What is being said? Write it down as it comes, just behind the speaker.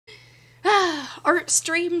art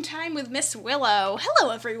stream time with Miss Willow.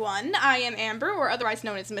 Hello everyone, I am Amber, or otherwise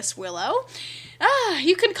known as Miss Willow.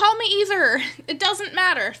 You can call me either, it doesn't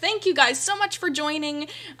matter. Thank you guys so much for joining.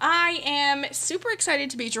 I am super excited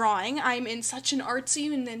to be drawing. I'm in such an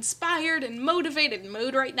artsy and inspired and motivated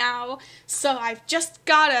mood right now, so I've just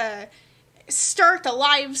gotta start the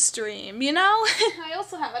live stream, you know?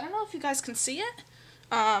 I don't know if you guys can see it.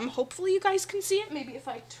 Hopefully you guys can see it, maybe if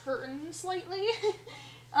I turn slightly.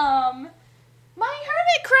 My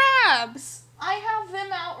hermit crabs! I have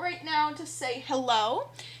them out right now to say hello,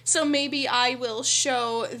 so maybe I will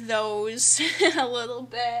show those a little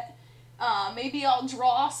bit. Maybe I'll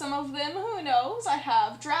draw some of them, who knows? I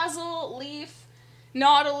have Drazzle, Leaf,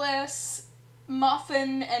 Nautilus,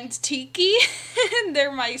 Muffin, and Tiki.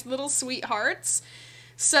 They're my little sweethearts.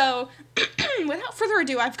 So, without further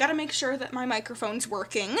ado, I've got to make sure that my microphone's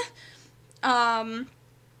working.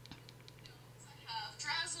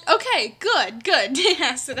 Okay, good.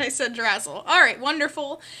 Yes, I said Drazzle. Alright,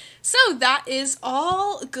 wonderful. So, that is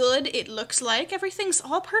all good, it looks like. Everything's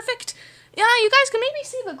all perfect. Yeah, you guys can maybe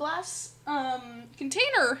see the glass,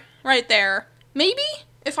 container right there. Maybe?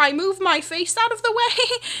 If I move my face out of the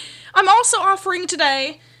way. I'm also offering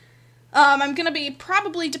today, I'm gonna be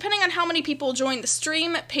probably, depending on how many people join the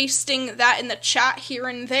stream, pasting that in the chat here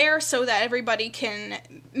and there so that everybody can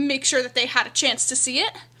make sure that they had a chance to see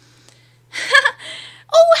it.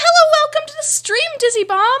 Oh, hello, welcome to the stream, Dizzy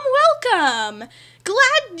Bomb, welcome!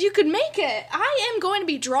 Glad you could make it. I am going to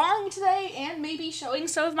be drawing today and maybe showing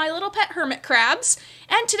some of my little pet hermit crabs,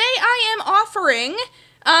 and today I am offering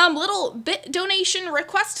little bit donation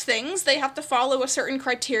request things. They have to follow a certain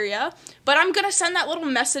criteria, but I'm gonna send that little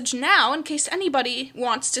message now in case anybody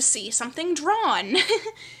wants to see something drawn.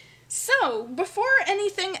 So, before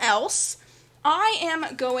anything else, I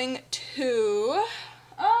am going to,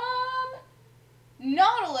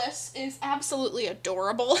 Nautilus is absolutely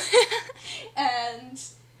adorable, and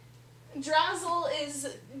Drazzle is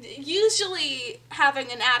usually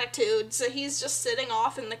having an attitude, so he's just sitting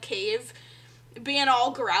off in the cave, being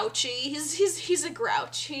all grouchy. He's a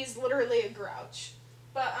grouch. He's literally a grouch.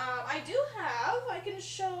 But, I can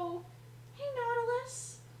show, hey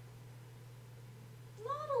Nautilus.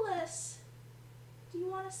 Nautilus, do you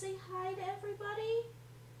want to say hi to everybody?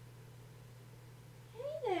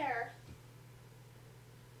 Hey there.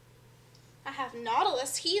 I have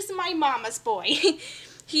Nautilus. He's my mama's boy.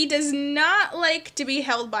 He does not like to be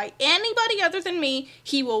held by anybody other than me.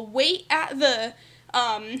 He will wait at the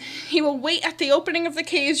opening of the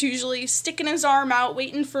cage, usually sticking his arm out,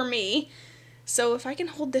 waiting for me. So if I can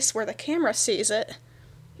hold this where the camera sees it.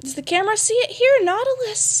 Does the camera see it here?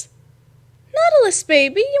 Nautilus. Nautilus,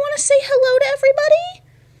 baby, you want to say hello to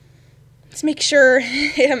everybody? Let's make sure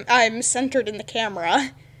I'm centered in the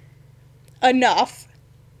camera. Enough.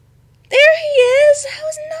 There he is!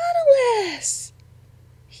 How's Nautilus?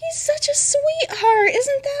 He's such a sweetheart,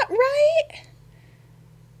 isn't that right?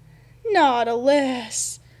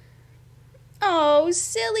 Nautilus. Oh,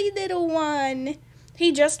 silly little one.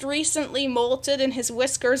 He just recently molted and his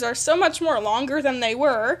whiskers are so much more longer than they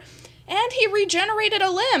were. And he regenerated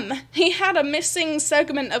a limb. He had a missing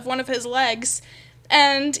segment of one of his legs.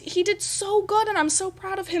 And he did so good and I'm so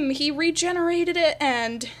proud of him. He regenerated it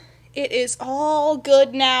and it is all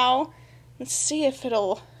good now. Let's see if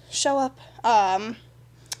it'll show up.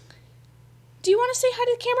 Do you want to say hi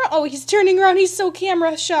to the camera? Oh, he's turning around. He's so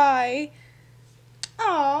camera shy.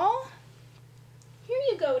 Aww. Here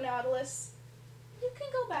you go, Nautilus. You can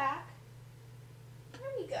go back. There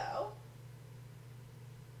we go.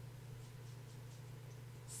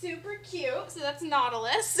 Super cute. So that's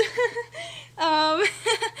Nautilus.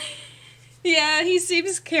 Yeah, he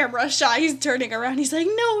seems camera shy. He's turning around. He's like,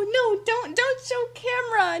 no, don't show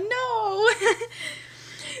camera. No.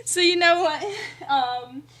 So you know what?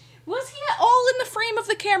 Was he at all in the frame of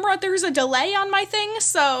the camera? There's a delay on my thing,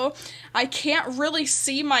 so I can't really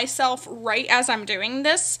see myself right as I'm doing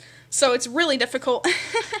this, so it's really difficult.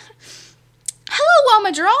 Hello,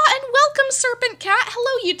 Wamadraw, and welcome, Serpent Cat.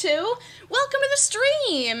 Hello, you two. Welcome to the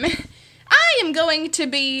stream. I am going to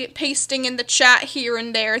be pasting in the chat here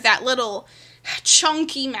and there that little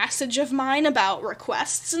chunky message of mine about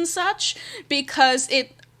requests and such, because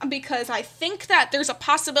I think that there's a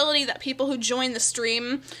possibility that people who join the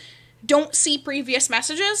stream don't see previous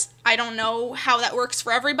messages. I don't know how that works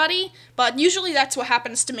for everybody, but usually that's what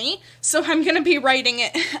happens to me. So I'm gonna be writing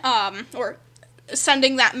it, or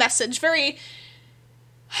sending that message very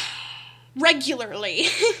regularly.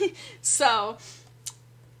 So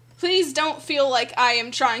please don't feel like I am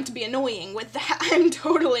trying to be annoying with that. I'm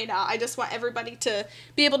totally not. I just want everybody to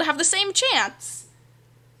be able to have the same chance.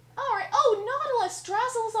 Alright. Oh, Nautilus!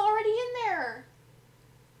 Drazzle's already in there!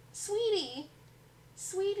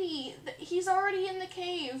 sweetie, he's already in the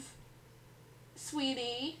cave.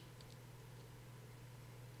 Sweetie.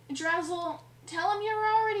 Drazzle, tell him you're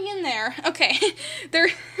already in there. Okay,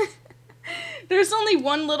 there's only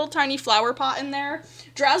one little tiny flower pot in there.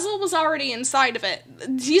 Drazzle was already inside of it.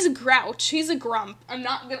 He's a grouch. He's a grump. I'm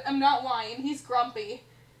not lying. He's grumpy.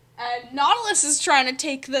 And Nautilus is trying to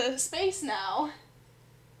take the space now.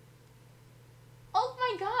 Oh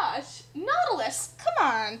my gosh. Nautilus, come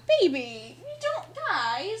on, baby. You don't,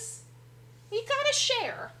 guys. You gotta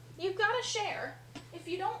share. You gotta share. If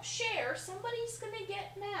you don't share, somebody's gonna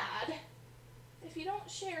get mad. If you don't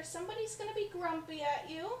share, somebody's gonna be grumpy at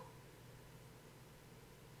you.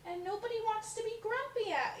 And nobody wants to be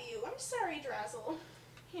grumpy at you. I'm sorry, Drazzle.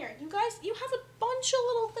 Here, you guys, you have a bunch of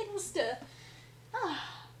little things to...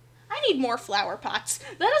 I need more flower pots.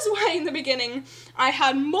 That is why in the beginning I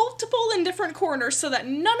had multiple in different corners so that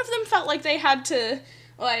none of them felt like they had to,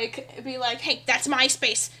 like, be like, hey, that's my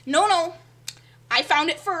space. No, I found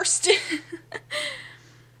it first.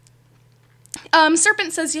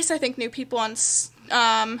 Serpent says, yes, I think new people on,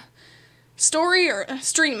 story or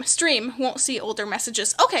stream won't see older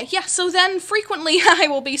messages. Okay, yeah, so then frequently I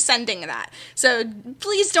will be sending that. So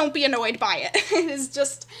please don't be annoyed by it. It is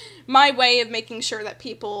just my way of making sure that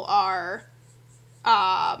people are,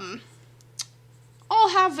 all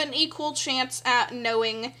have an equal chance at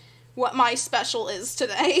knowing what my special is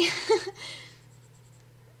today.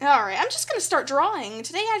 Alright, I'm just gonna start drawing.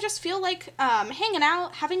 Today I just feel like, hanging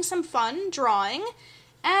out, having some fun, drawing.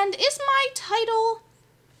 And is my title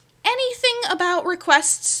anything about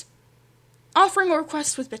requests? Offering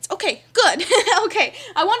requests with bits. Okay, good. Okay,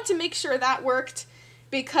 I wanted to make sure that worked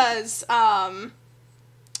because, I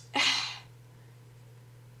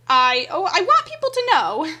want people to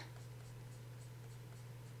know.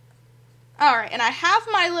 Alright, and I have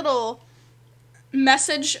my little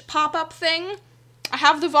message pop-up thing. I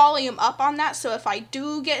have the volume up on that, so if I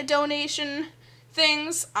do get donation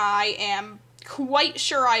things, I am quite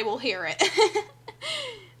sure I will hear it.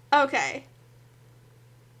 Okay.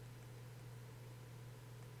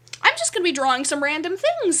 I'm just going to be drawing some random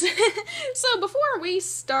things. So before we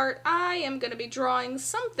start, I am going to be drawing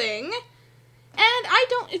something, and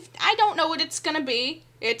I don't know what it's going to be.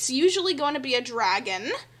 It's usually going to be a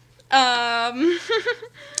dragon. One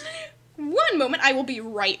moment, I will be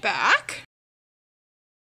right back.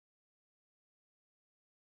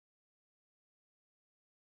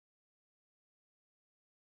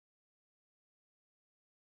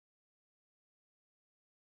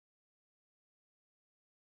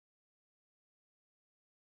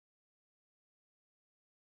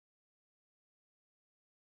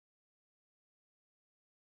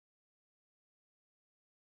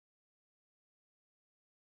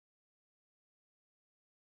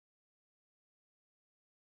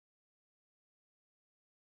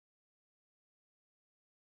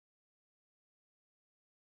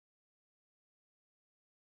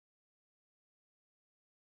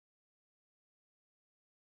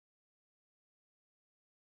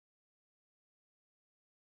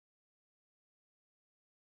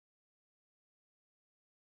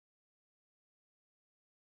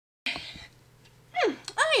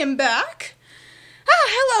 I am back.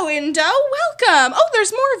 Hello, Indo. Welcome. Oh,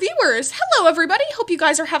 there's more viewers. Hello, everybody. Hope you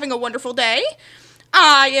guys are having a wonderful day.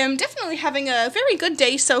 I am definitely having a very good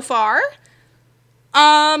day so far. So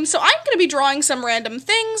I'm going to be drawing some random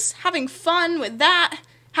things, having fun with that,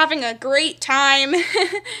 having a great time,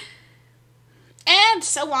 and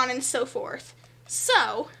so on and so forth.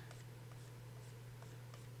 So,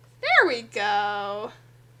 there we go.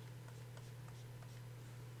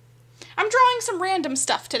 I'm drawing some random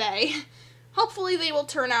stuff today. Hopefully they will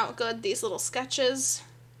turn out good, these little sketches.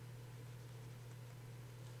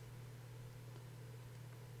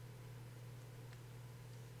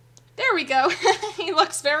 There we go. He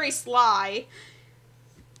looks very sly.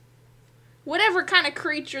 Whatever kind of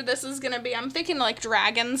creature this is gonna be, I'm thinking like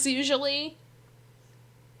dragons usually.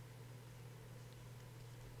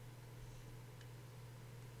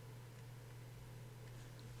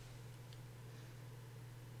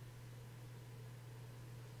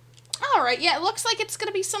 Alright, yeah, it looks like it's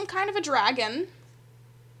gonna be some kind of a dragon.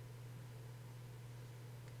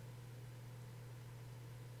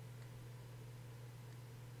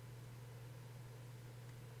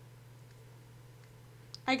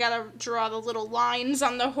 I gotta draw the little lines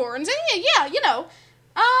on the horns. And yeah, you know,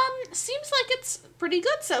 seems like it's pretty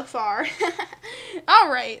good so far.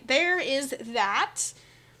 Alright, there is that.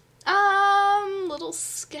 Little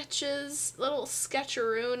sketches, little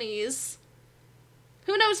sketcheroonies.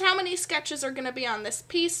 Who knows how many sketches are gonna be on this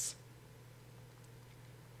piece?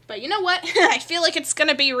 But you know what? I feel like it's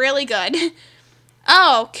gonna be really good.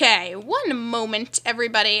 Okay, one moment,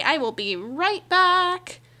 everybody. I will be right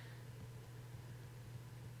back.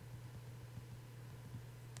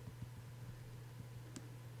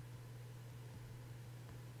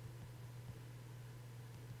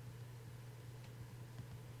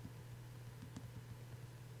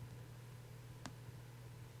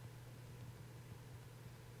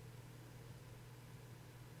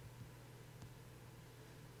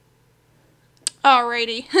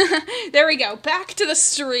 Alrighty. There we go. Back to the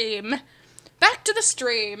stream. Back to the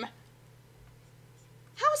stream.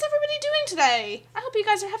 How's everybody doing today? I hope you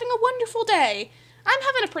guys are having a wonderful day. I'm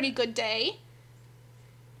having a pretty good day.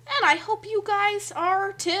 And I hope you guys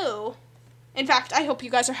are too. In fact, I hope you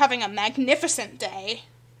guys are having a magnificent day.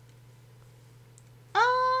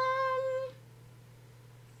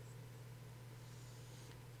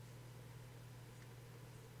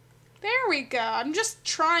 There we go. I'm just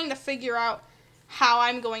trying to figure out how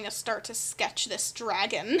I'm going to start to sketch this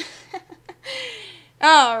dragon.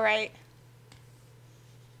 Alright.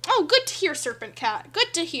 Oh, good to hear, Serpent Cat.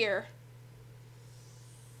 Good to hear.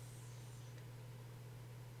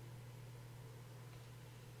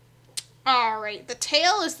 Alright, the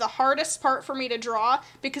tail is the hardest part for me to draw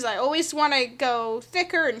because I always want to go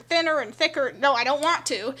thicker and thinner and thicker. No, I don't want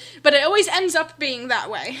to, but it always ends up being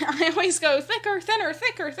that way. I always go thicker, thinner,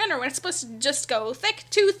 thicker, thinner when it's supposed to just go thick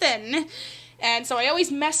to thin. And so I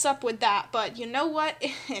always mess up with that, but you know what?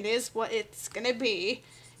 It is what it's gonna be.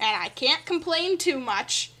 And I can't complain too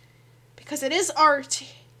much because it is art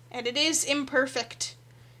and it is imperfect,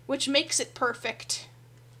 which makes it perfect.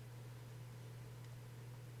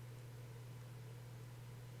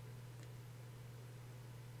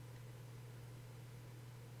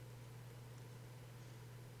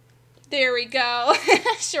 There we go.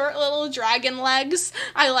 Short little dragon legs.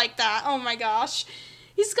 I like that. Oh my gosh.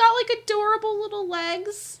 He's got like adorable little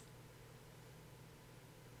legs.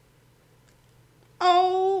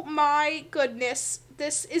 Oh my goodness.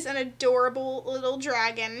 This is an adorable little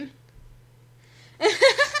dragon.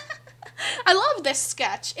 I love this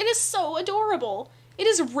sketch. It is so adorable. It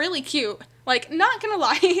is really cute. Like, not gonna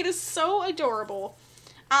lie, it is so adorable.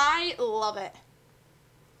 I love it.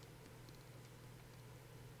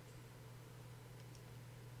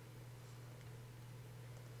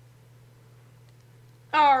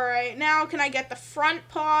 Alright, now can I get the front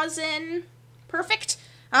paws in? Perfect.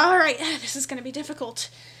 Alright, this is gonna be difficult.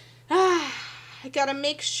 I gotta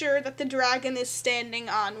make sure that the dragon is standing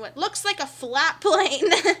on what looks like a flat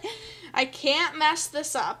plane. I can't mess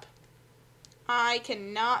this up. I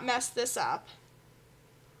cannot mess this up.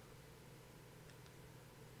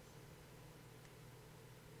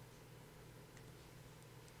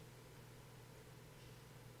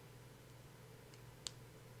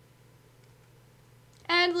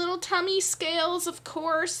 And little tummy scales, of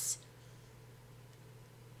course.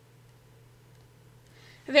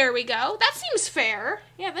 There we go. That seems fair.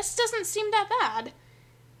 Yeah, this doesn't seem that bad.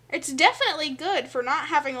 It's definitely good for not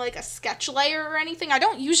having, like, a sketch layer or anything. I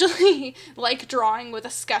don't usually like drawing with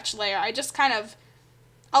a sketch layer. I just kind of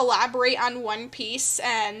elaborate on one piece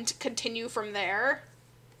and continue from there.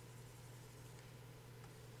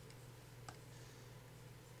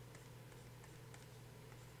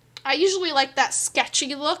 I usually like that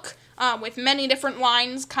sketchy look with many different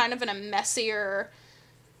lines, kind of in a messier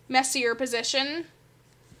position.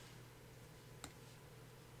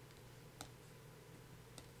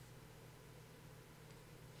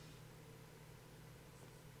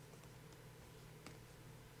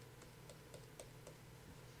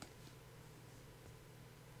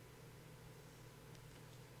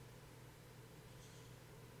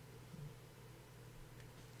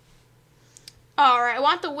 Alright, I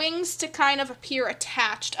want the wings to kind of appear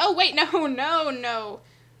attached. Oh, wait, no, no, no.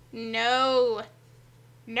 No.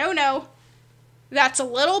 No, no. That's a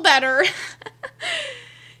little better.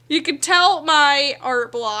 You can tell my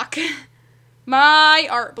art block. My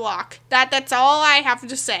art block. That's all I have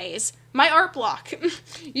to say is my art block.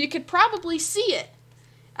 You could probably see it.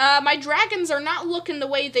 My dragons are not looking the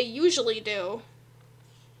way they usually do.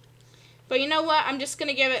 But you know what? I'm just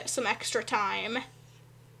gonna give it some extra time.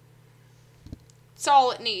 That's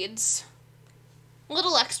all it needs. A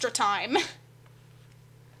little extra time.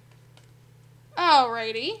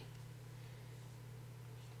 Alrighty.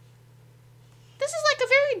 This is like a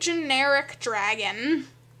very generic dragon.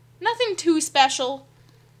 Nothing too special.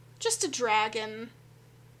 Just a dragon.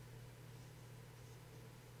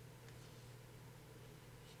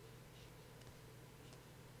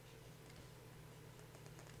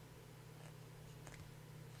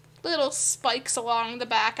 little spikes along the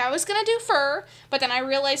back. I was gonna do fur, but then I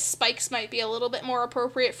realized spikes might be a little bit more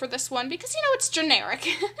appropriate for this one because, you know, it's generic.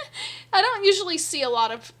 I don't usually see a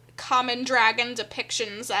lot of common dragon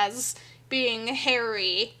depictions as being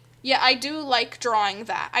hairy. Yeah, I do like drawing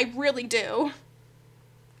that. I really do.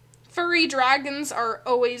 Furry dragons are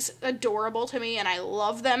always adorable to me, and I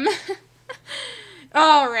love them.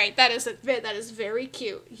 Alright, that is very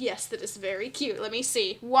cute. Yes, that is very cute. Let me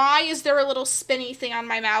see. Why is there a little spinny thing on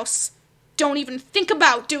my mouse? Don't even think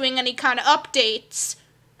about doing any kind of updates.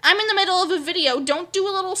 I'm in the middle of a video. Don't do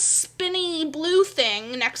a little spinny blue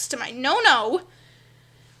thing next to my... No, no.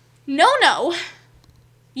 No, no.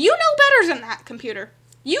 You know better than that, computer.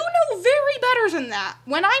 You know very better than that.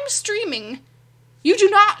 When I'm streaming, you do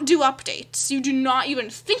not do updates. You do not even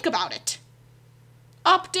think about it.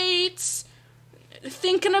 Updates...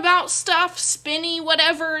 thinking about stuff, spinny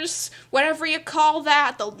whatevers, whatever you call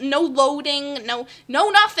that, no loading, no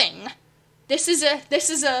nothing. This is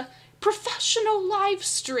a professional live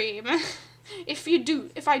stream,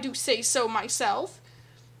 if I do say so myself.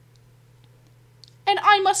 And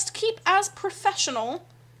I must keep as professional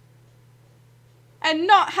and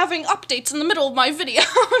not having updates in the middle of my video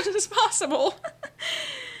as possible.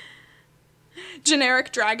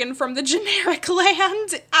 Generic dragon from the generic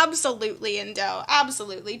land. Absolutely, Indo.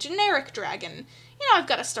 Absolutely. Generic dragon. You know, I've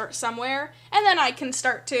got to start somewhere, and then I can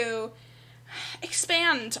start to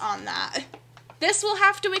expand on that. This will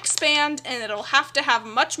have to expand, and it'll have to have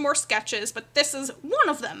much more sketches, but this is one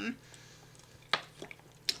of them.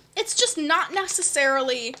 It's just not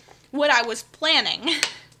necessarily what I was planning.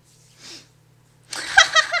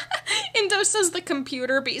 Indo says the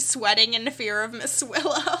computer be sweating in fear of Miss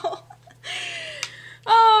Willow.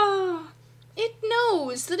 Oh, it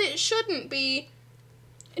knows that it shouldn't be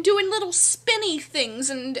doing little spinny things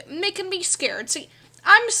and making me scared. See,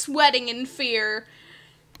 I'm sweating in fear,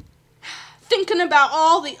 thinking about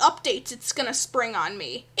all the updates it's gonna spring on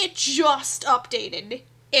me. It just updated.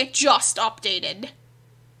 It just updated.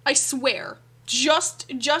 I swear. Just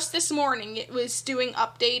this morning it was doing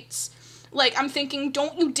updates. Like, I'm thinking,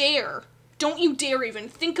 don't you dare. Don't you dare even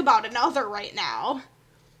think about another right now.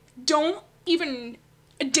 Don't even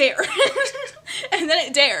dare. And then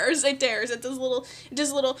it dares. It does a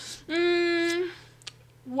little,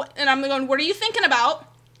 what? And I'm going, what are you thinking about?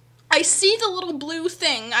 I see the little blue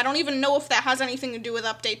thing. I don't even know if that has anything to do with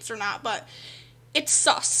updates or not, but it's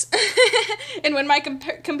sus. And when my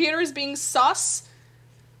computer is being sus,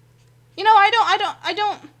 you know, I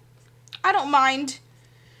don't mind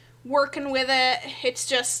working with it. It's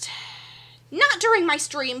just not during my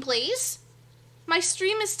stream, please. My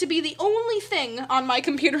stream is to be the only thing on my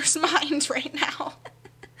computer's mind right now.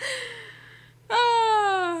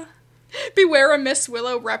 Beware a Miss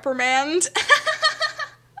Willow reprimand.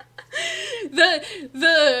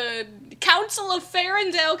 The Council of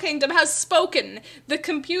Farendale Kingdom has spoken. The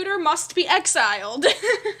computer must be exiled.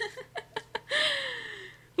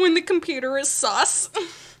 When the computer is sus.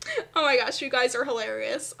 Oh my gosh, you guys are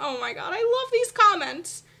hilarious. Oh my god, I love these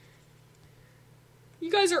comments.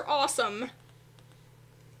 You guys are awesome.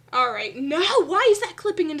 Alright, no, why is that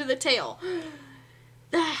clipping into the tail?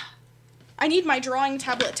 I need my drawing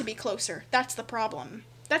tablet to be closer. That's the problem.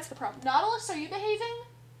 That's the problem. Nautilus, are you behaving?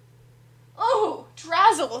 Oh,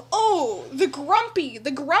 Drazzle. Oh, the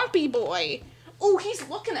grumpy boy. Oh, he's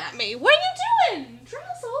looking at me. What are you doing,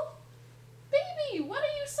 Drazzle? Baby, what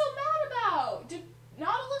are you so mad about? Did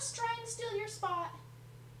Nautilus try and steal your spot?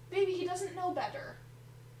 Baby, he doesn't know better.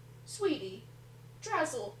 Sweetie,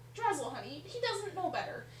 Drazzle, honey, he doesn't know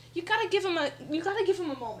better. You gotta give him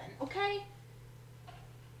a moment, okay?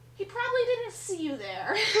 He probably didn't see you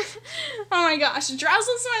there. Oh my gosh,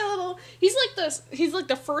 Drazzle's my little, he's like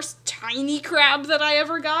the first tiny crab that I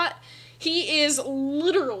ever got. He is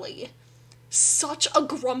literally such a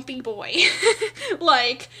grumpy boy.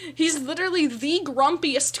 Like, he's literally the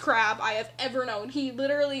grumpiest crab I have ever known. He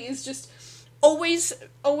literally is just always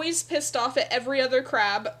pissed off at every other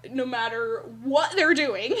crab, no matter what they're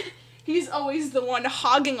doing. He's always the one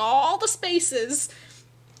hogging all the spaces.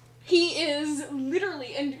 He is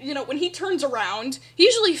literally, and you know, when he turns around, he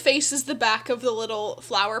usually faces the back of the little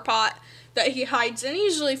flower pot that he hides in. He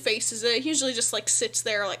usually faces it. He usually just, like, sits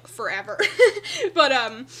there, like, forever.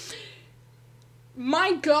 But,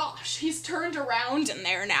 my gosh, he's turned around in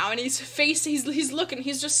there now, and he's looking,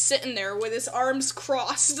 he's just sitting there with his arms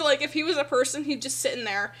crossed. Like, if he was a person, he'd just sitting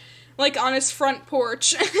there, like, on his front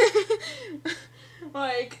porch.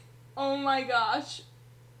 Like, oh my gosh.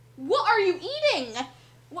 What are you eating?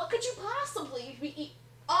 What could you possibly be eating?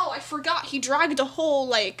 Oh, I forgot, he dragged a whole,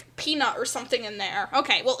 like, peanut or something in there.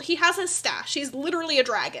 Okay, well, he has his stash. He's literally a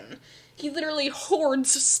dragon. he literally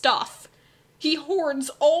hoards stuff. He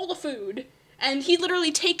hoards all the food, and he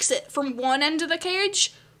literally takes it from one end of the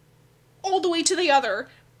cage all the way to the other,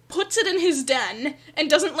 puts it in his den, and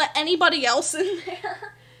doesn't let anybody else in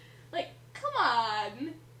there. Like, come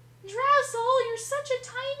on. Drazzle, you're such a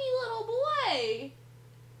tiny little boy.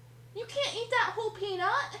 You can't eat that whole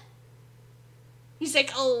peanut. He's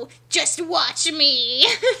like, oh, just watch me.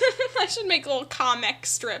 I should make little comic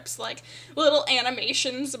strips, like little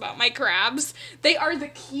animations about my crabs. They are the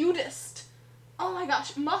cutest. Oh my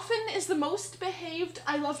gosh, Muffin is the most behaved.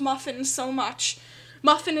 I love Muffin so much.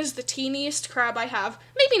 Muffin is the teeniest crab I have.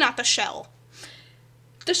 Maybe not the shell.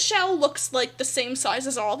 The shell looks like the same size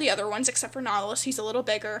as all the other ones, except for Nautilus. He's a little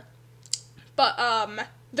bigger. But,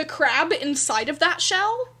 the crab inside of that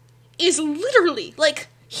shell is literally, like,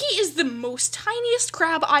 he is the most tiniest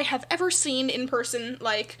crab I have ever seen in person.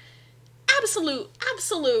 Like, absolute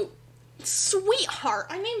sweetheart.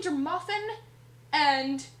 I named her Muffin,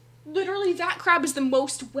 and literally that crab is the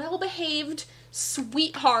most well-behaved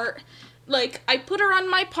sweetheart. Like, I put her on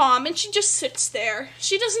my palm, and she just sits there.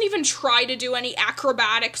 She doesn't even try to do any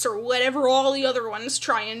acrobatics or whatever all the other ones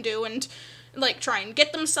try and do, and, like, try and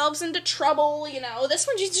get themselves into trouble, you know. This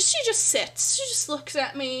one, she just sits. She just looks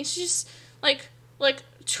at me. She just, like,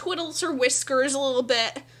 twiddles her whiskers a little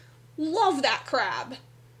bit. Love that crab.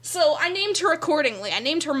 So, I named her accordingly. I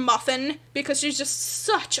named her Muffin, because she's just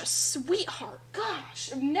such a sweetheart.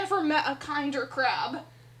 Gosh, I've never met a kinder crab.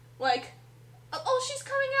 Like, oh, she's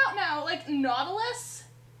coming out now. Like, Nautilus?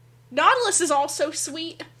 Nautilus is also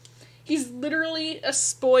sweet. He's literally a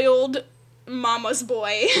spoiled mama's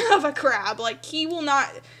boy of a crab. Like, he will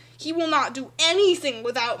not do anything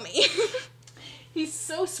without me. He's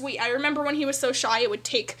so sweet. I remember when he was so shy, it would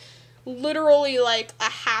take literally, like, a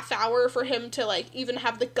half hour for him to, like, even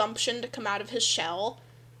have the gumption to come out of his shell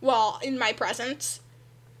while in my presence.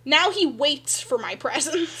 Now he waits for my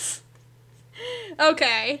presence.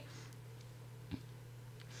 Okay.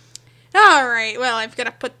 Alright, well, I've got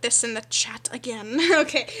to put this in the chat again.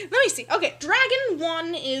 Okay, let me see. Okay, Dragon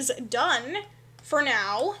 1 is done for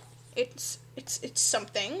now. It's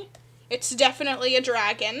something. It's definitely a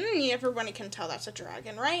dragon. Everybody can tell that's a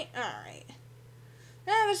dragon, right? Alright.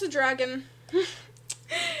 Yeah, there's a dragon.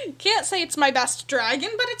 Can't say it's my best dragon,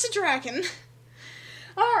 but it's a dragon.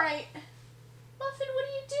 Alright. Muffin, what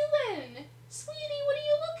are you doing? Sweetie, what are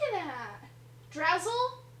you looking at?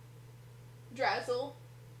 Drazzle? Drazzle.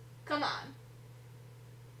 Come on.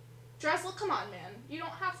 Drazzle, come on, man. You don't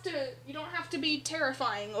have to be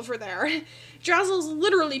terrifying over there. Drazzle's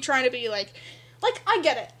literally trying to be like, I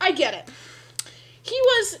get it. He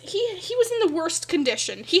was in the worst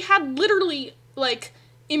condition. He had literally, like,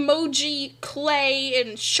 emoji clay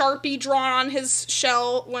and Sharpie drawn on his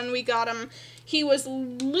shell when we got him. He was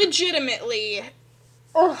legitimately,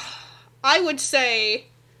 I would say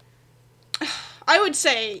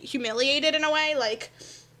humiliated in a way. Like,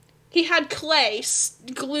 he had clay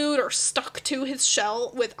glued or stuck to his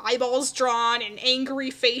shell with eyeballs drawn and angry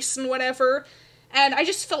face and whatever. And I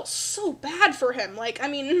just felt so bad for him. Like, I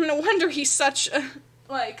mean, no wonder he's such a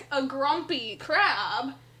grumpy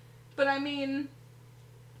crab. But, I mean,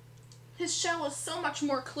 his shell is so much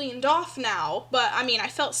more cleaned off now. But, I mean, I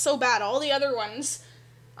felt so bad. All the other ones,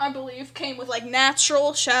 I believe, came with, like,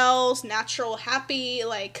 natural shells, natural, happy,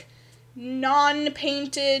 like,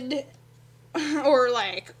 non-painted, or,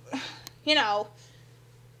 like, you know.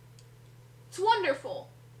 It's wonderful.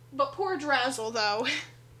 But poor Drazzle, though.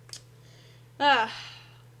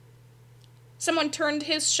 Someone turned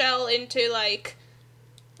his shell into, like,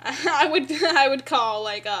 I would call,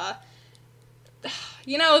 like,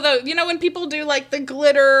 you know when people do, like, the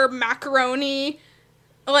glitter macaroni,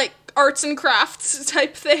 like, arts and crafts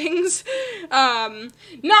type things?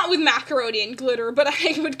 Not with macaroni and glitter, but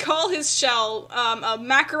I would call his shell, a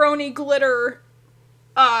macaroni glitter,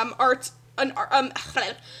 a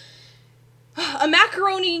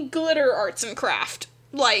macaroni glitter arts and craft.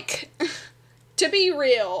 Like, to be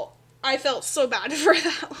real, I felt so bad for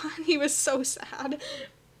that one. He was so sad.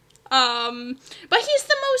 But he's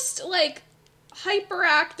the most, like,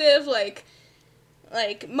 hyperactive,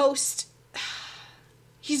 most,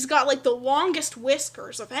 he's got, like, the longest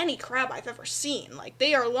whiskers of any crab I've ever seen. Like,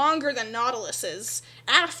 they are longer than Nautilus's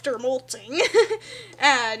after molting.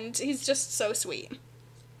 And he's just so sweet.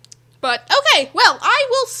 But, okay, well, I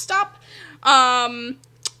will stop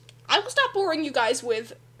boring you guys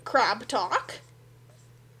with crab talk.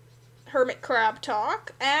 Hermit crab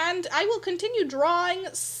talk. And I will continue drawing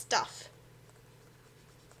stuff.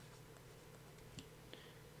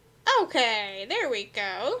 Okay, there we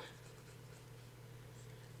go.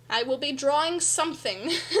 I will be drawing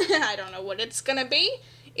something. I don't know what it's gonna be.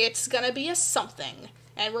 It's gonna be a something,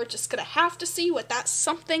 and we're just gonna have to see what that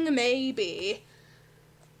something may be.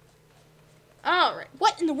 Alright,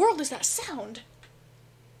 what in the world is that sound?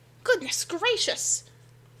 Goodness gracious.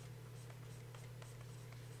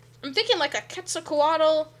 I'm thinking like a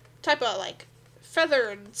quetzalcoatl type of, like,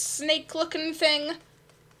 feathered snake-looking thing.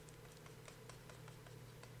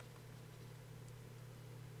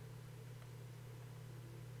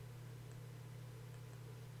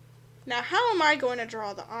 Now, how am I going to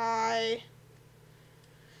draw the eye?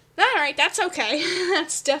 Alright, that's okay.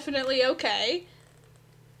 That's definitely okay.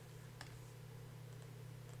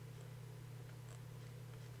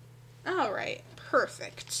 Alright,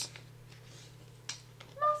 perfect.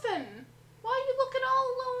 Muffin, why are you looking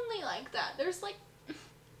all lonely like that? There's like...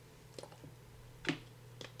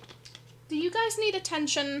 Do you guys need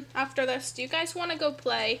attention after this? Do you guys want to go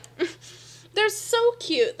play? They're so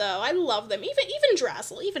cute, though. I love them. Even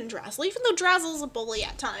Drazzle. Even though Drazzle's a bully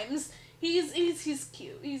at times, he's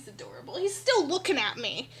cute. He's adorable. He's still looking at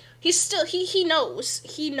me. He's still, he knows.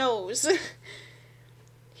 He knows.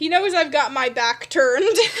 He knows I've got my back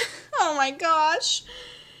turned. Oh my gosh.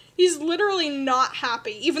 He's literally not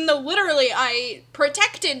happy, even though literally I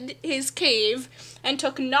protected his cave and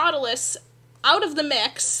took Nautilus out of the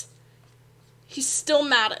mix. He's still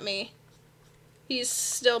mad at me. He's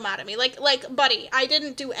still mad at me. Like, buddy, I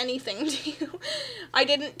didn't do anything to you. I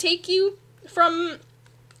didn't take you from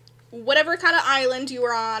whatever kind of island you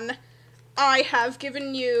were on. I have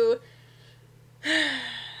given you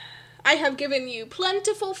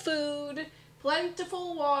plentiful food,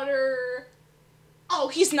 plentiful water. Oh,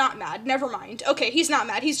 he's not mad. Never mind. Okay, he's not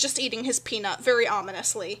mad. He's just eating his peanut very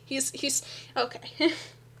ominously. He's okay.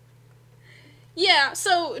 Yeah,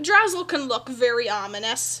 so Drazzle can look very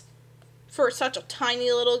ominous for such a tiny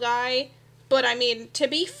little guy, but I mean, to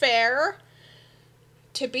be fair,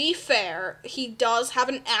 he does have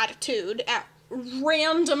an attitude at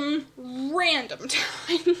random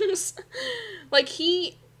times. Like,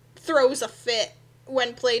 he throws a fit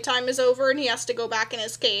when playtime is over and he has to go back in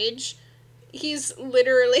his cage. He's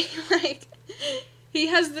literally, like, he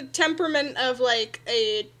has the temperament of, like,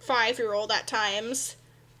 a 5-year-old at times.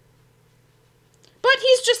 But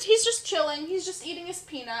he's just chilling, he's just eating his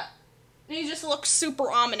peanut. And he just looks super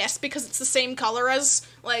ominous because it's the same color as,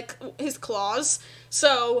 like, his claws.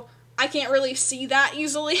 So I can't really see that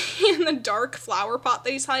easily in the dark flower pot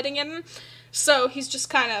that he's hiding in. So he's just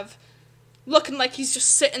kind of looking like he's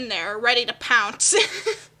just sitting there, ready to pounce.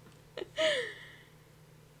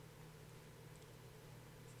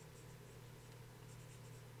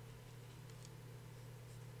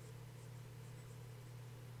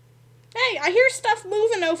 Hey, I hear stuff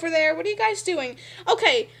moving over there. What are you guys doing?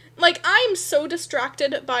 Okay, like, I'm so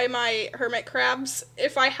distracted by my hermit crabs.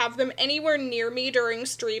 If I have them anywhere near me during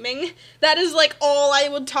streaming, that is, like, all I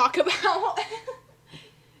would talk about.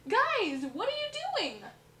 Guys, what are you doing?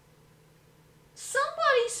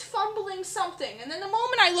 Somebody's fumbling something, and then the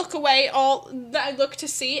moment I look away, I look to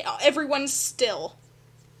see, everyone's still.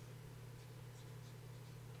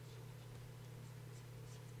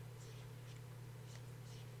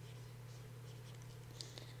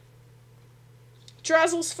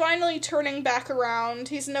 Drazzle's finally turning back around.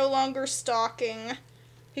 He's no longer stalking.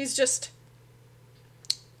 He's just,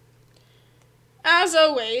 as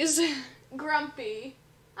always, grumpy.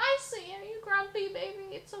 I see. Are you grumpy, baby?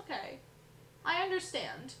 It's okay. I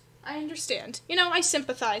understand. You know, I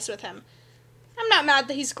sympathize with him. I'm not mad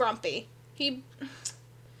that he's grumpy. He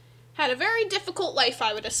had a very difficult life,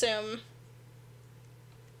 I would assume.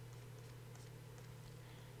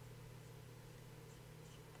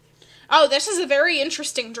 Oh, this is a very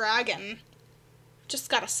interesting dragon. Just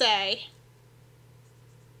gotta say.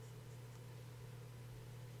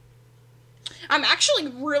 I'm actually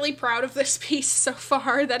really proud of this piece so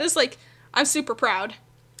far. That is, like, I'm super proud.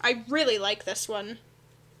 I really like this one.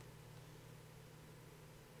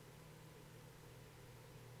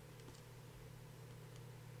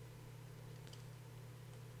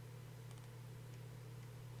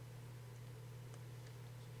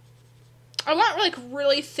 I want, like,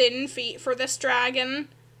 really thin feet for this dragon.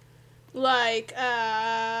 Like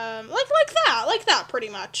that, pretty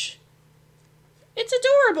much. It's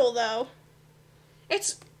adorable, though.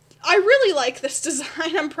 I really like this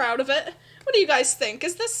design. I'm proud of it. What do you guys think?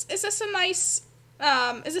 Is this a nice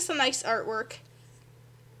artwork?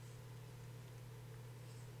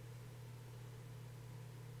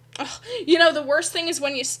 Oh, you know, the worst thing is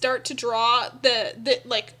when you start to draw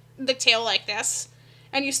the tail like this,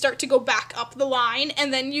 and you start to go back up the line,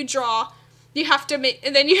 and then you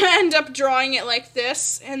end up drawing it like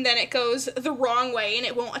this, and then it goes the wrong way, and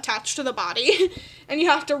it won't attach to the body, and you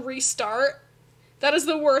have to restart. That is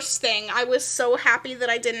the worst thing. I was so happy that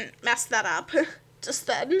I didn't mess that up just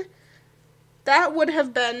then. That would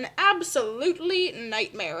have been absolutely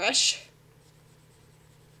nightmarish.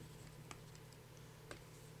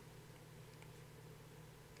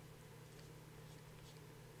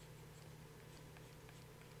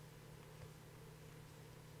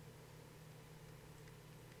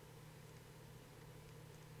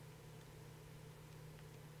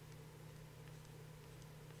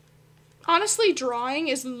 Honestly, drawing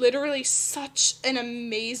is literally such an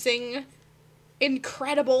amazing,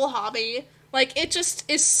 incredible hobby. Like, it just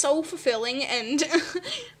is so fulfilling, and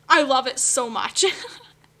I love it so much.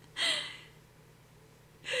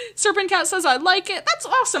 Serpent Cat says, I like it. That's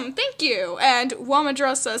awesome, thank you. And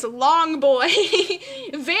Wamadra says, long boy.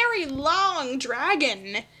 Very long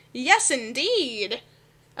dragon. Yes, indeed.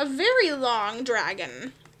 A very long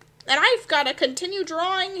dragon. And I've got to continue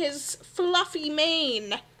drawing his fluffy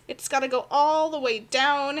mane. It's got to go all the way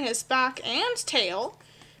down his back and tail,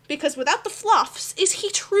 because without the fluffs, is he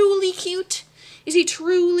truly cute? Is he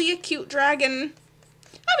truly a cute dragon?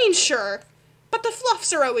 I mean, sure, but the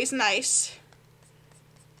fluffs are always nice.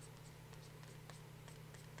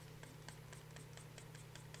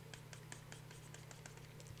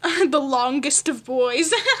 The longest of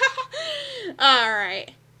boys.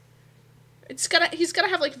 Alright. He's gotta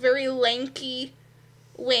have, like, very lanky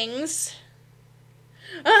wings.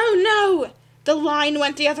 Oh no! The line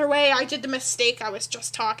went the other way. I did the mistake I was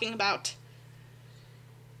just talking about.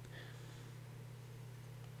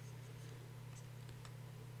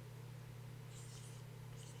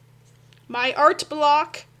 My art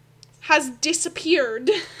block has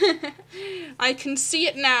disappeared. I can see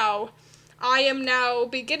it now. I am now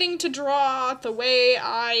beginning to draw the way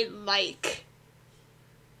I like.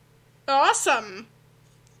 Awesome!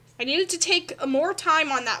 I needed to take more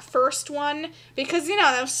time on that first one, because, you know,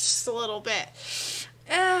 that was just a little bit,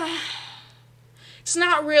 it's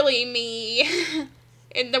not really me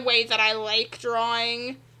in the way that I like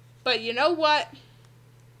drawing, but you know what?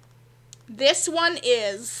 This one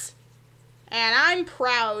is, and I'm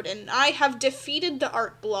proud, and I have defeated the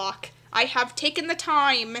art block. I have taken the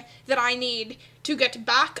time that I need to get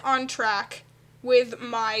back on track with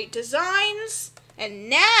my designs. And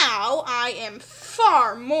now I am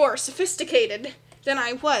far more sophisticated than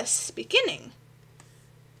I was beginning.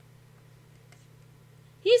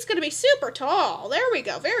 He's gonna be super tall. There we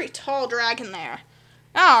go. Very tall dragon there.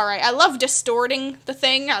 Alright, I love distorting the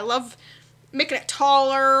thing. I love making it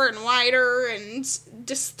taller and wider and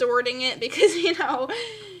distorting it because, you know,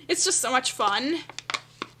 it's just so much fun.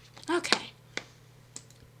 Okay.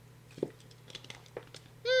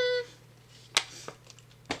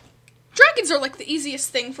 Dragons are like the easiest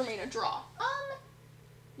thing for me to draw.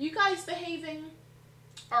 You guys behaving?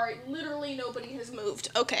 Alright, literally nobody has moved.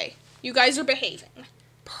 Okay, you guys are behaving.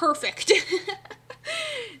 Perfect.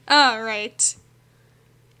 Alright.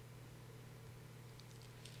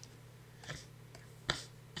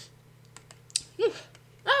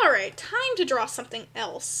 Alright, time to draw something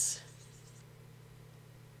else.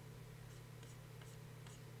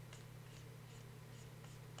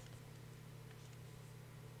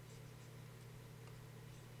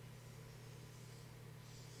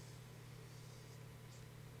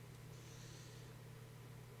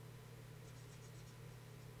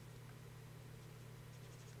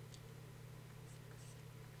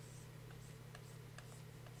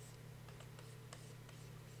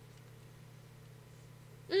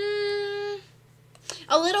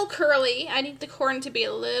 A little curly. I need the corn to be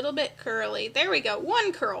a little bit curly. There we go.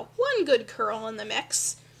 One curl. One good curl in the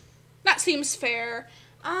mix. That seems fair.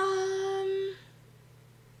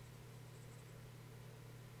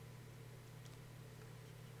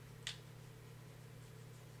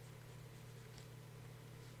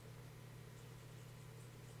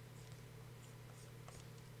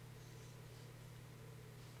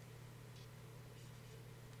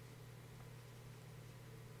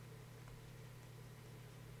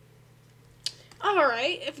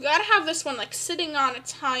 Alright, I've got to have this one, like, sitting on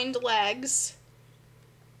its hind legs.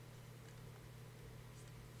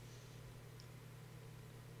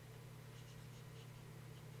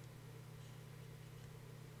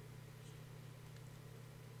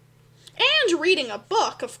 And reading a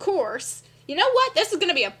book, of course. You know what? This is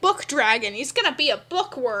gonna be a book dragon. He's gonna be a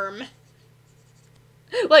bookworm.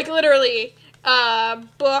 Like, literally,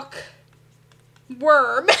 book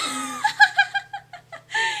worm.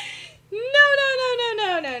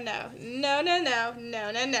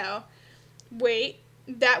 No. Wait,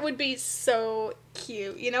 that would be so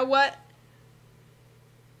cute. You know what?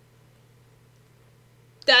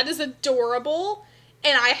 That is adorable,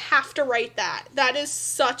 and I have to write that. That is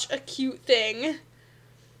such a cute thing.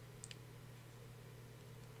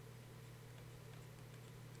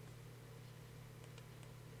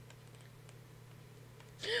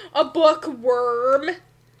 A bookworm.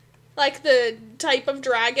 Like the type of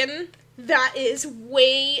dragon. That is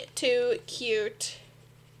way too cute.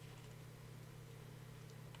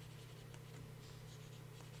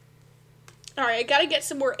 Alright, I gotta get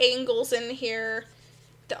some more angles in here.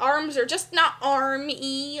 The arms are just not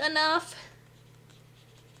army enough.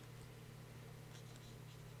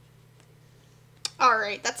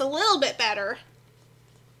 Alright, that's a little bit better.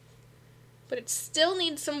 But it still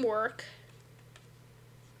needs some work.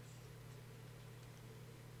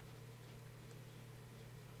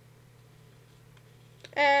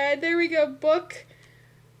 And there we go, book.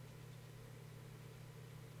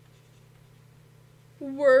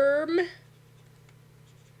 Worm.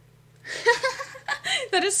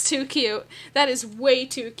 That is too cute. That is way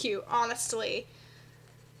too cute, honestly.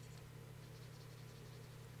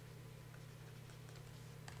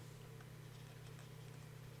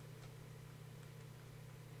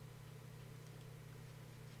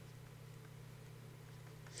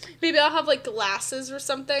 Maybe I'll have, like, glasses or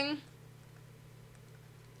something.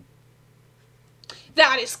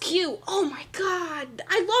 That is cute. Oh my god.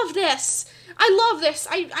 I love this. I love this.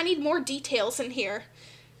 I need more details in here.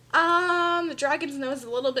 The dragon's nose is a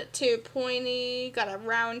little bit too pointy. Gotta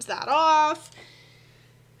round that off.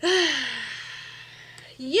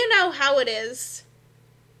 You know how it is.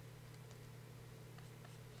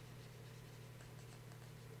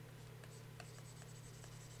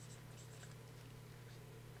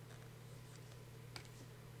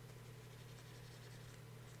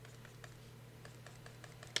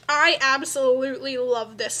 I absolutely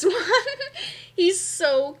love this one. He's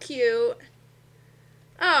so cute.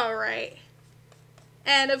 Alright.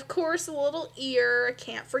 And of course a little ear. I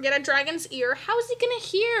can't forget a dragon's ear. How is he gonna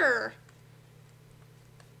hear?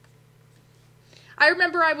 I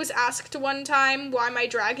remember I was asked one time why my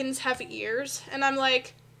dragons have ears. And I'm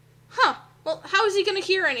like, huh, well, how is he gonna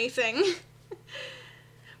hear anything?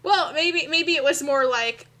 Well, maybe it was more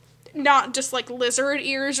like, not just like lizard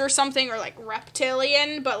ears or something, or like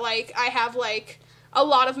reptilian, but like I have like a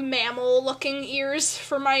lot of mammal looking ears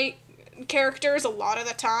for my characters a lot of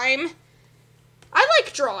the time. I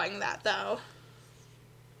like drawing that though.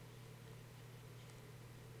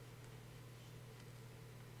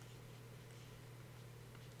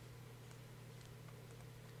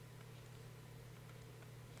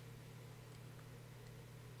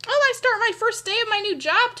 Oh, I start my first day of my new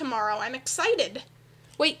job tomorrow. I'm excited.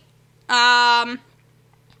 Wait.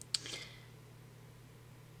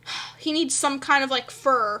 He needs some kind of, like,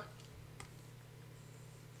 fur.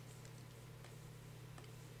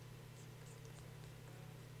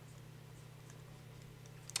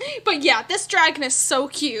 But yeah, this dragon is so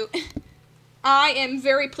cute. I am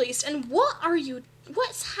very pleased. And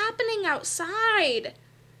what's happening outside?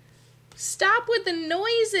 Stop with the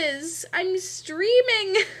noises. I'm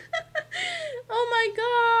streaming. Oh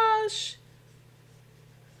my gosh.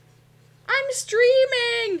 I'm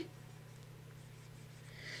streaming!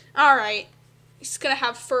 Alright. He's gonna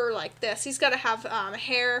have fur like this. He's gotta have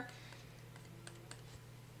hair.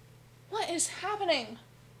 What is happening?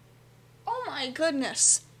 Oh my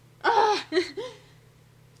goodness. Ugh.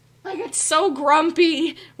 I get so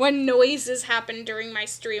grumpy when noises happen during my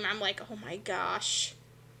stream. I'm like, oh my gosh.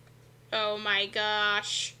 Oh my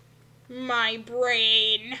gosh. My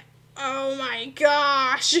brain. Oh my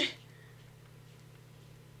gosh.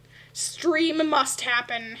 Stream must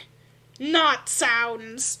happen. Not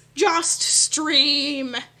sounds. Just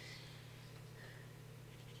stream.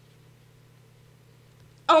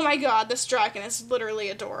 Oh my god, this dragon is literally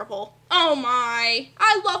adorable. Oh my.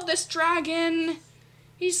 I love this dragon.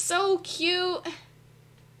 He's so cute.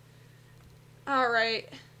 Alright.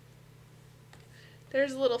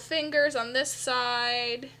 There's little fingers on this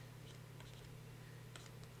side.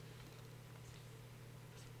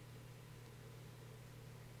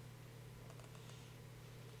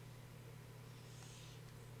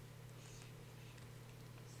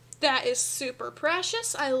 That is super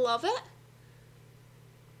precious. I love it.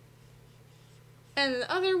 And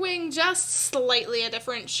the other wing, just slightly a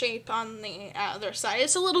different shape on the other side.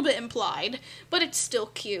 It's a little bit implied, but it's still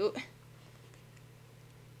cute.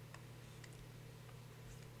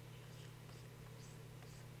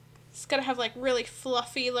 It's gotta have like really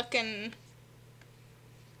fluffy looking...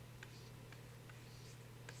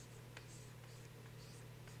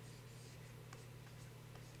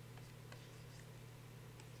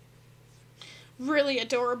 really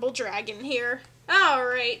adorable dragon here.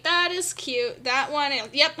 Alright, that is cute. That one,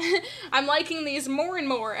 yep. I'm liking these more and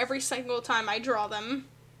more every single time I draw them.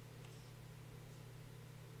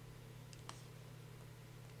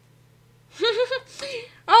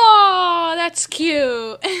 Oh, that's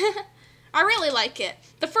cute. I really like it.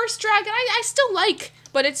 The first dragon I still like,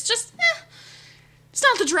 but it's just, it's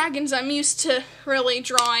not the dragons I'm used to really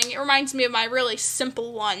drawing. It reminds me of my really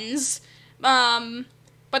simple ones.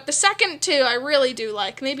 But the second two I really do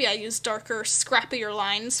like. Maybe I use darker, scrappier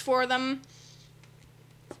lines for them.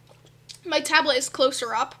 My tablet is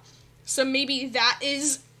closer up, so maybe that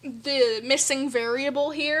is the missing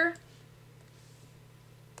variable here.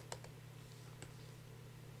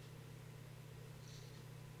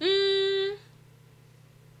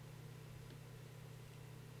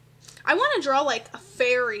 I want to draw like a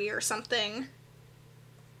fairy or something.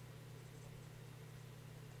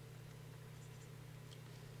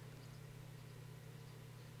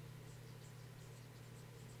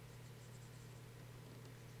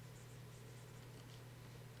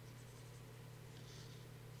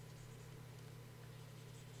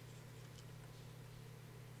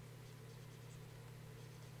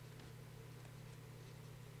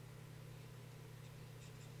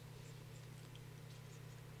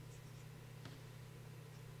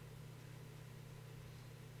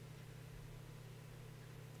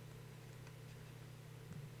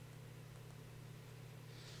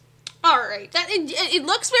 Alright, it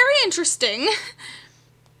looks very interesting.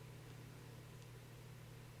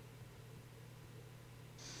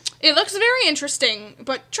 It looks very interesting,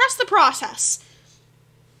 but trust the process.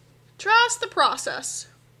 Trust the process.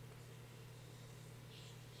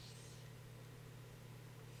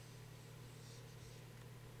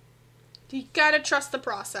 You gotta trust the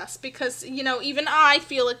process, because, you know, even I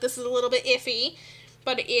feel like this is a little bit iffy,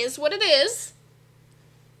 but it is what it is.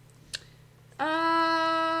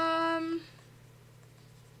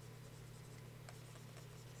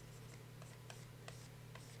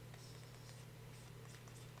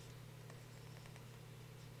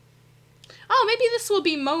 Oh, maybe this will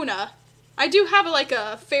be Mona. I do have like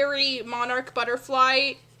a fairy monarch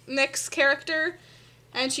butterfly mix character,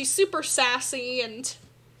 and she's super sassy, and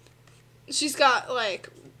she's got like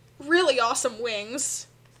really awesome wings.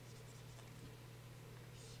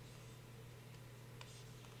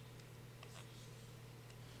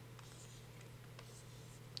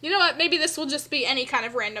 You know what, maybe this will just be any kind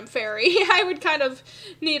of random fairy. I would kind of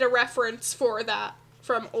need a reference for that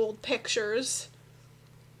from old pictures.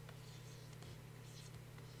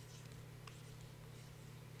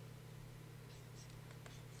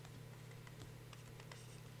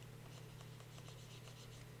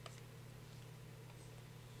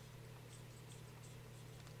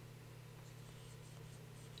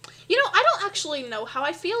 You know, I don't actually know how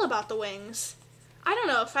I feel about the wings. I don't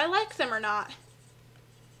know if I like them or not.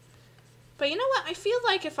 But you know what? I feel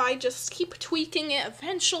like if I just keep tweaking it,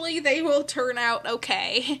 eventually they will turn out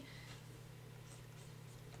okay.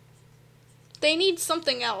 They need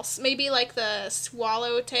something else. Maybe like the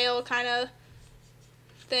swallowtail kind of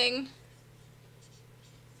thing.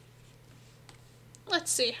 Let's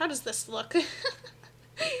see. How does this look?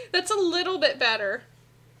 That's a little bit better.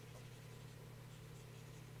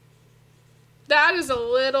 That is a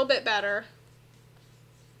little bit better.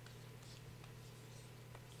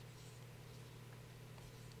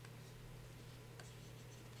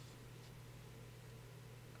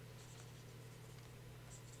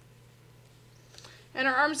 And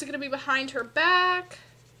her arms are going to be behind her back.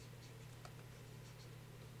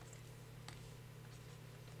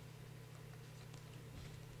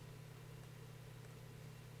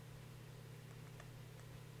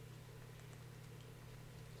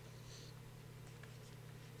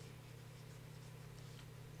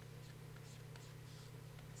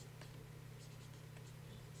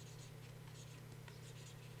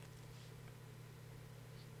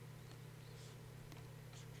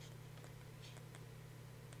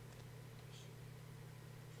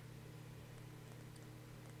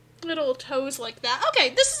 Little toes like that. Okay,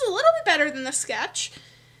 this is a little bit better than the sketch.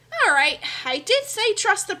 Alright, I did say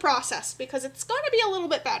trust the process, because it's going to be a little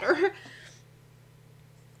bit better.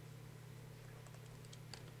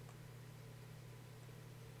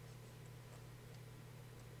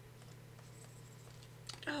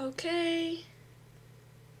 Okay.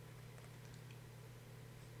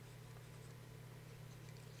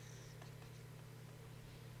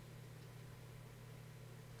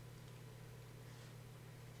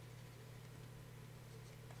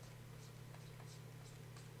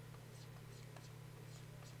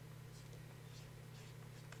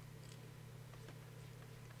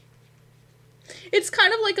 It's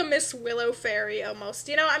kind of like a Miss Willow fairy almost.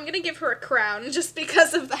 You know, I'm gonna give her a crown just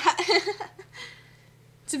because of that.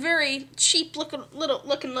 It's a very cheap looking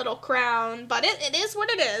little crown, but it is what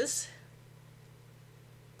it is.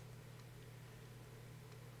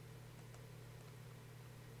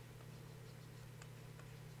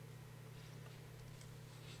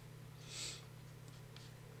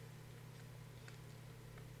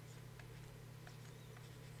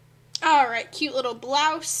 Alright, cute little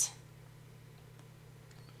blouse.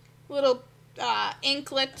 Little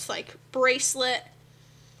anklets, like bracelet.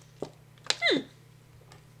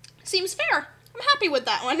 Seems fair. I'm happy with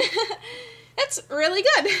that one. That's really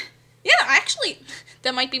good. Yeah, actually,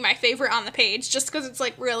 that might be my favorite on the page, just because it's,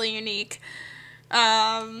 like, really unique.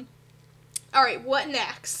 Alright, what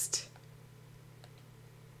next?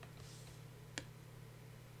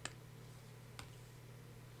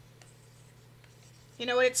 You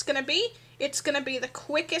know what it's gonna be? It's gonna be the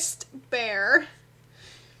quickest bear.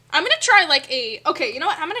 I'm gonna try, like, okay, you know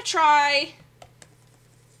what? I'm gonna try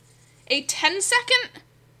a 10-second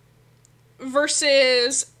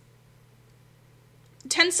versus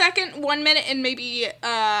 10-second, 1 minute, and maybe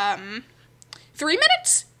 3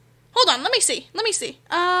 minutes? Hold on, let me see.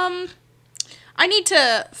 I need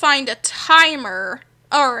to find a timer.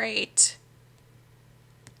 Alright.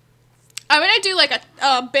 I'm gonna do like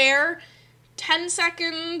a bear 10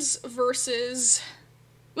 seconds versus,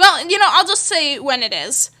 well, you know, I'll just say when it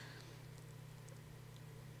is.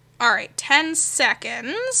 Alright, 10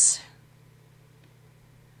 seconds.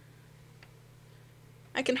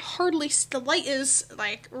 I can hardly, the light is,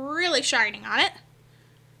 like, really shining on it.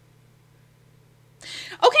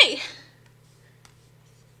 Okay.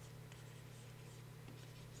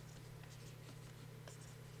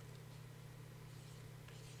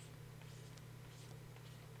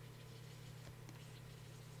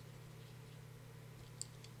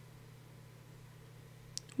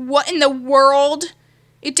 What in the world?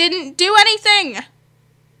 It didn't do anything.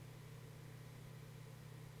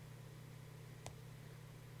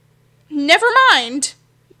 Never mind.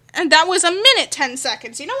 And that was a minute 10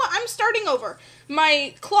 seconds. You know what? I'm starting over.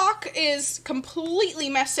 My clock is completely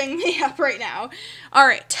messing me up right now.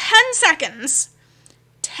 Alright, 10 seconds.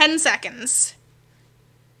 10 seconds.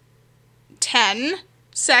 10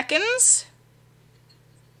 seconds.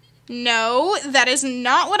 No, that is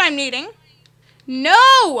not what I'm needing.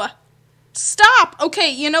 No! Stop! Okay,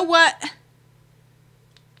 you know what?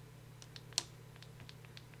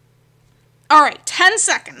 Alright, 10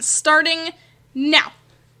 seconds, starting now.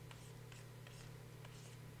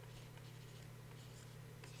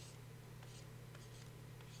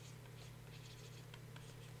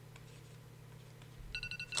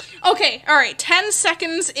 Okay, alright, 10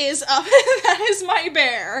 seconds is up. That is my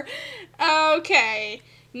bear. Okay,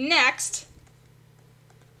 next.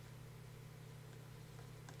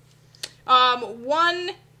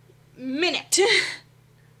 1 minute.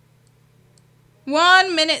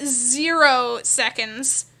 1 minute 0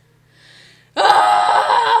 seconds.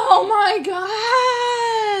 Oh my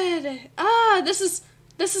god! This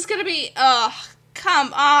is gonna be,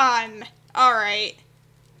 come on. Alright.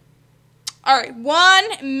 Alright, 1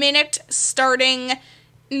 minute starting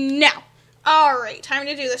now. Alright, time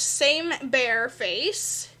to do the same bear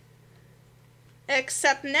face.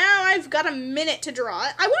 Except now I've got a minute to draw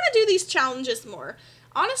it. I want to do these challenges more.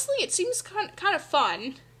 Honestly, it seems kind of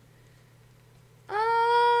fun.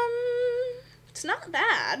 It's not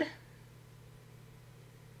bad.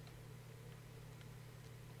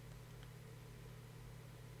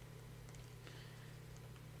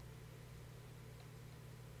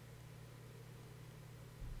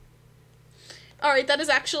 Alright, that is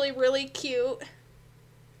actually really cute.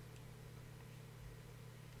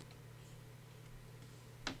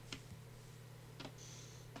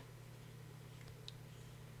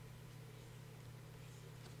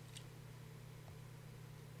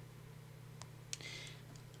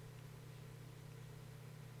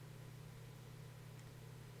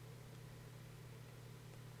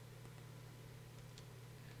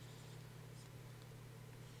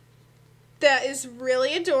 That is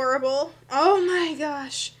really adorable. Oh my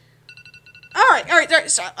gosh. Alright, there,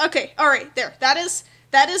 stop. Okay, alright, there. That is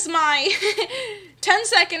my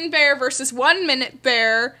 10-second bear versus 1 minute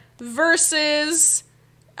bear versus,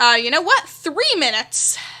 you know what? 3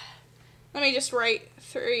 minutes. Let me just write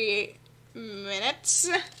 3 minutes.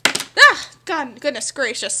 God, goodness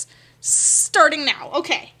gracious. Starting now.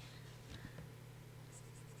 Okay.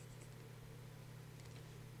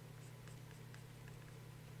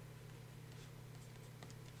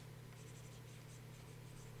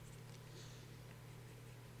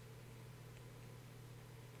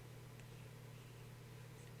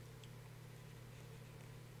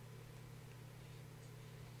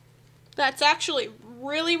 That's actually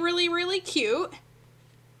really, really, really cute.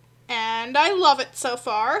 And I love it so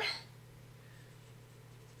far.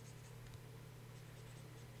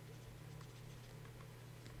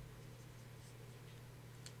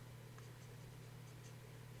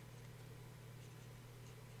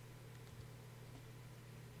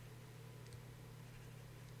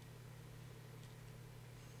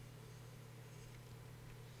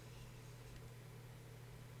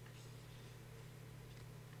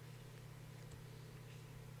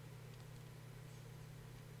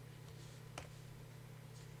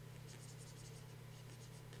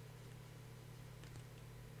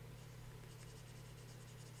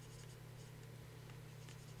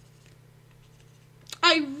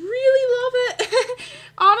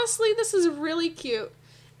 honestly, this is really cute.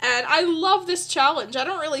 And I love this challenge. I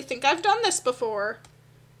don't really think I've done this before.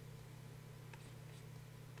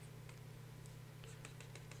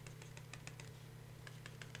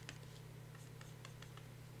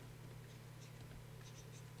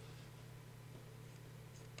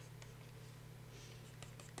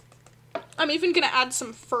 I'm even gonna add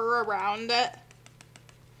some fur around it.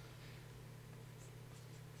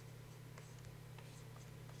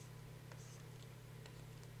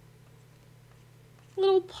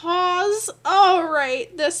 Little paws.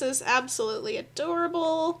 Alright, this is absolutely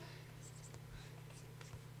adorable.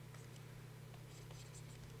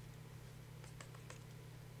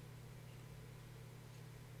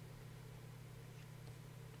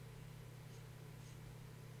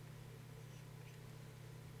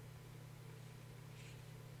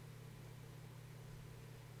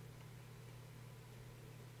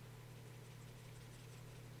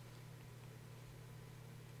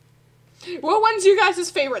 What one's your guys'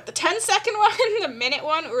 favorite? The 10-second one, the minute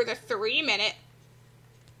one, or the 3-minute?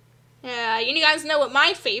 Yeah, you guys know what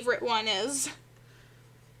my favorite one is.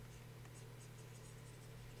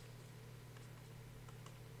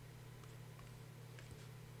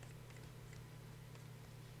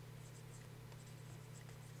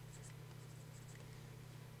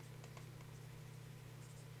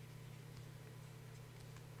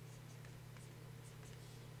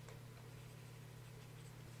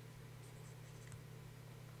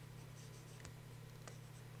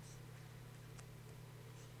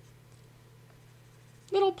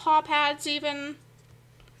 Little paw pads even.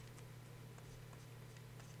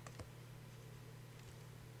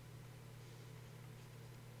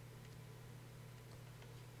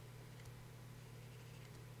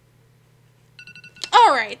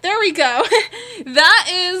 Alright, there we go. That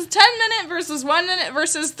is 10-minute versus 1-minute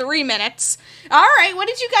versus 3 minutes. Alright, what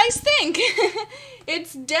did you guys think?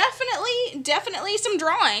 It's definitely some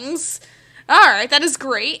drawings. Alright, that is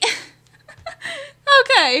great.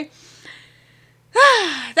 Okay.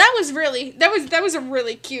 That was a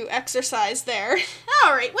really cute exercise there.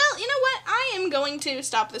 Alright, well, you know what? I am going to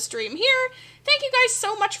stop the stream here. Thank you guys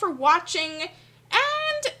so much for watching,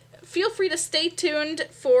 and feel free to stay tuned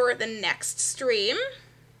for the next stream.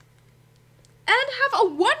 And have a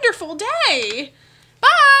wonderful day!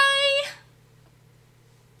 Bye!